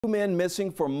Two men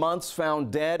missing for months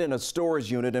found dead in a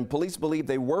storage unit, and police believe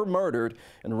they were murdered.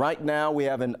 And right now we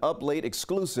have an Up Late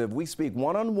exclusive. We speak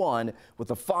one-on-one with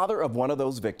the father of one of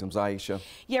those victims, Aisha.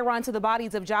 Yeah, Ron, so the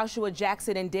bodies of Joshua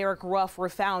Jackson and Derek Ruff were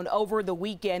found over the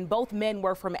weekend. Both men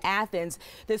were from Athens.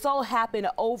 This all happened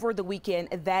over the weekend,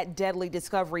 that deadly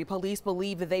discovery. Police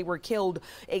believe that they were killed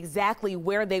exactly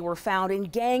where they were found,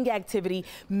 and gang activity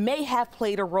may have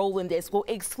played a role in this. Well,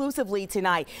 exclusively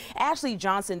tonight, Ashley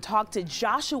Johnson talked to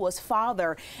Joshua's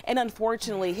father, and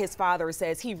unfortunately his father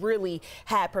says he really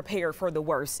had prepared for the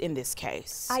worst in this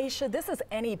case. Aisha, this is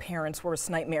any parent's worst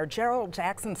nightmare. Gerald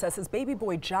Jackson says his baby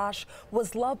boy Josh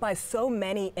was loved by so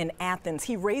many in Athens.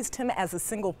 He raised him as a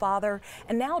single father,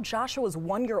 and now Joshua's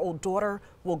one-year-old daughter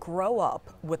will grow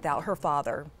up without her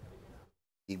father.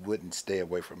 He wouldn't stay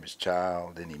away from his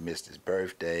child, then he missed his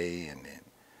birthday, and then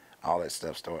all that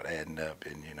stuff started adding up,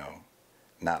 and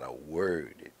not a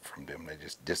word from them. They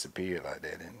just disappeared like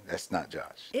that, and that's not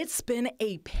Josh. It's been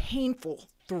a painful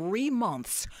 3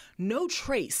 months. No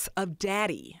trace of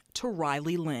Daddy to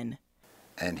Riley Lynn.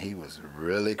 And he was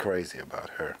really crazy about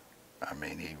her. I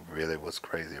mean, he really was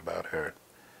crazy about her.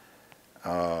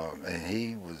 And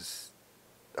he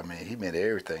meant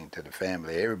everything to the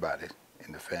family. Everybody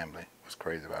in the family was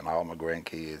crazy about him, all my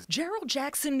grandkids. Gerald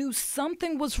Jackson knew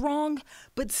something was wrong,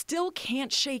 but still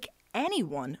can't shake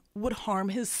anyone would harm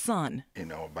his son.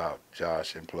 About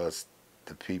Josh, and plus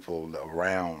the people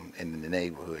around in the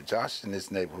neighborhood. Josh in this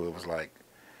neighborhood was like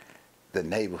the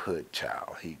neighborhood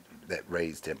child that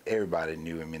raised him. Everybody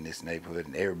knew him in this neighborhood,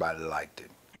 and everybody liked him.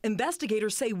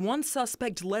 Investigators say one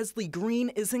suspect, Leslie Green,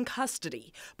 is in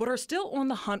custody, but are still on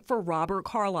the hunt for Robert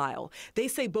Carlisle. They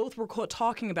say both were caught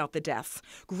talking about the deaths.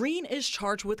 Green is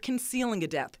charged with concealing a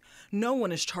death. No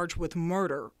one is charged with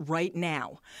murder right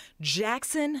now.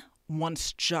 Jackson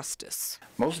wants justice.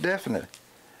 Most definitely.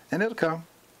 And it'll come.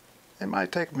 It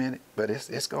might take a minute, but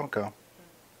it's going to come.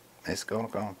 It's going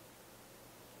to come.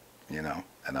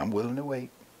 And I'm willing to wait.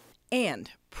 And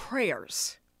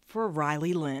prayers for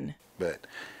Riley Lynn. But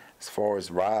as far as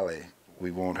Riley,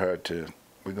 we're going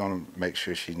to make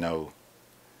sure she know,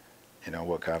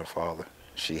 what kind of father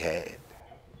she had.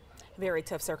 Very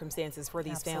tough circumstances for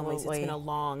these families. It's been a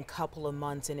long couple of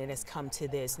months, and it has come to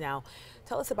this. Now,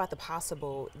 tell us about the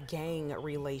possible gang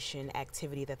relation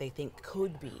activity that they think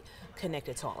could be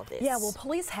connected to all of this. Yeah, well,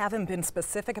 police haven't been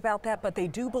specific about that, but they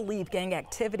do believe gang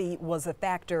activity was a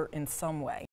factor in some way.